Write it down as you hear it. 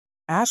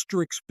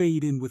Asterisks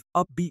fade in with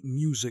upbeat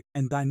music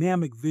and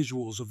dynamic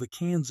visuals of the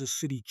Kansas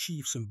City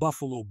Chiefs and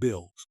Buffalo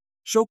Bills,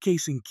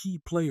 showcasing key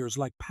players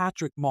like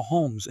Patrick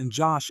Mahomes and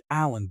Josh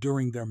Allen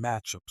during their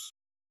matchups.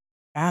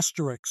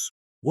 Asterisks,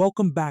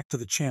 welcome back to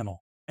the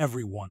channel,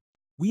 everyone.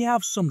 We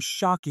have some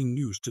shocking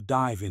news to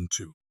dive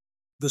into.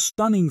 The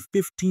stunning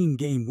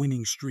 15-game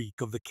winning streak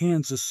of the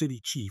Kansas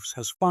City Chiefs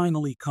has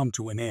finally come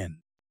to an end.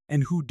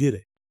 And who did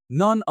it?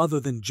 None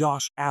other than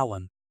Josh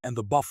Allen and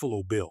the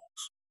Buffalo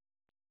Bills.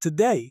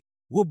 Today,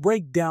 we'll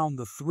break down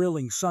the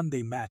thrilling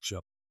Sunday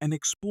matchup and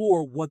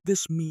explore what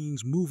this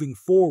means moving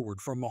forward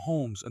for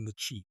Mahomes and the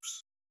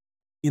Chiefs.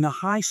 In a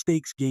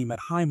high-stakes game at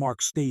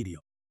Highmark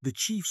Stadium, the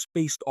Chiefs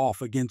faced off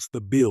against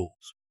the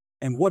Bills,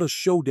 and what a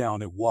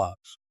showdown it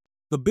was.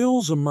 The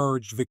Bills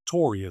emerged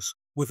victorious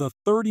with a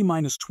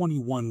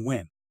 30-21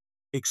 win,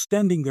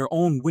 extending their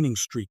own winning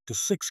streak to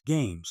 6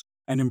 games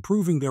and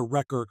improving their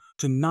record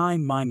to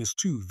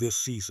 9-2 this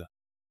season.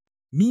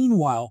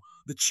 Meanwhile,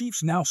 the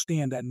Chiefs now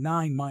stand at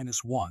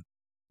 9-1.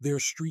 Their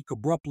streak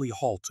abruptly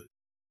halted.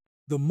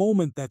 The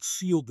moment that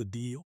sealed the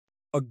deal,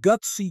 a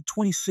gutsy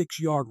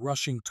 26-yard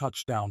rushing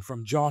touchdown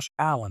from Josh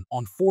Allen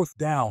on 4th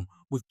down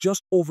with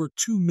just over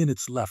 2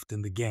 minutes left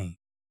in the game.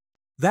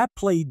 That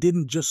play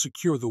didn't just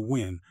secure the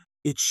win,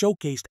 it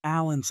showcased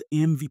Allen's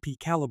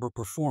MVP-caliber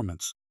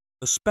performance,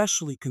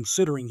 especially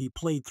considering he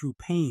played through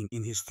pain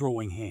in his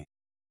throwing hand.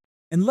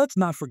 And let's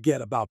not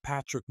forget about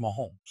Patrick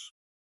Mahomes.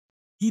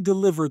 He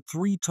delivered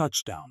 3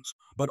 touchdowns,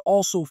 but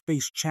also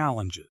faced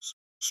challenges,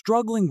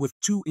 struggling with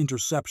 2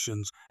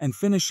 interceptions and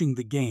finishing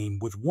the game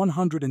with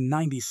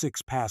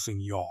 196 passing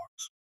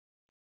yards.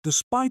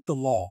 Despite the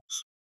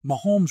loss,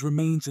 Mahomes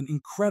remains an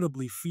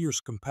incredibly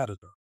fierce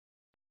competitor.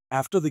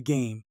 After the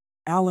game,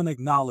 Allen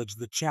acknowledged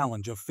the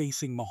challenge of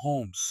facing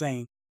Mahomes,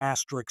 saying,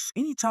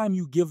 anytime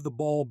you give the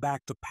ball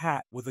back to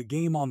Pat with a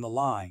game on the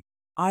line,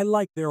 I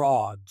like their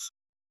odds.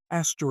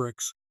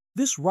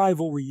 This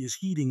rivalry is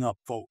heating up,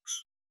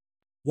 folks.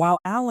 While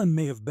Allen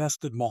may have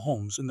bested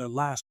Mahomes in their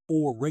last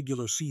 4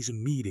 regular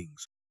season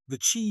meetings, the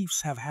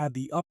Chiefs have had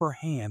the upper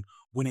hand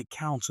when it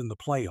counts in the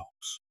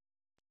playoffs.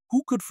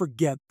 Who could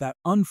forget that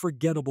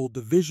unforgettable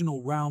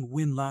divisional round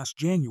win last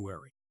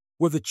January,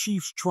 where the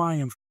Chiefs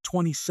triumphed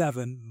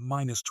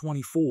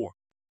 27-24?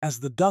 As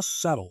the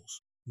dust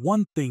settles,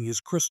 one thing is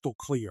crystal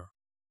clear.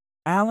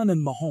 Allen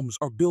and Mahomes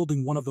are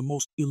building one of the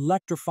most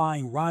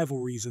electrifying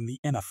rivalries in the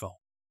NFL.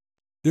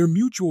 Their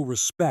mutual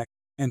respect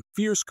and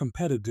fierce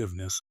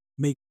competitiveness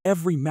make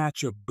every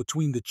matchup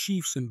between the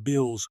Chiefs and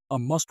Bills a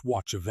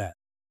must-watch event.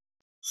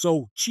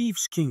 So,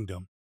 Chiefs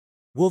Kingdom,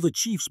 will the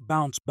Chiefs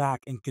bounce back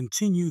and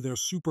continue their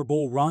Super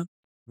Bowl run?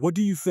 What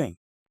do you think?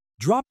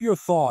 Drop your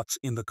thoughts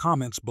in the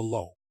comments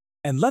below,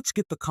 and let's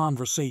get the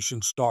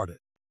conversation started.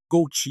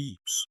 Go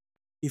Chiefs!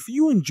 If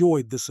you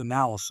enjoyed this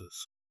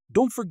analysis,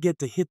 don't forget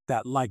to hit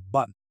that like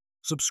button,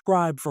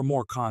 subscribe for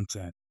more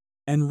content,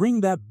 and ring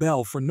that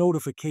bell for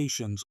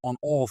notifications on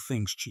all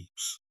things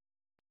Chiefs.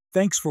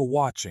 Thanks for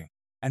watching,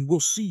 and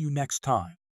we'll see you next time.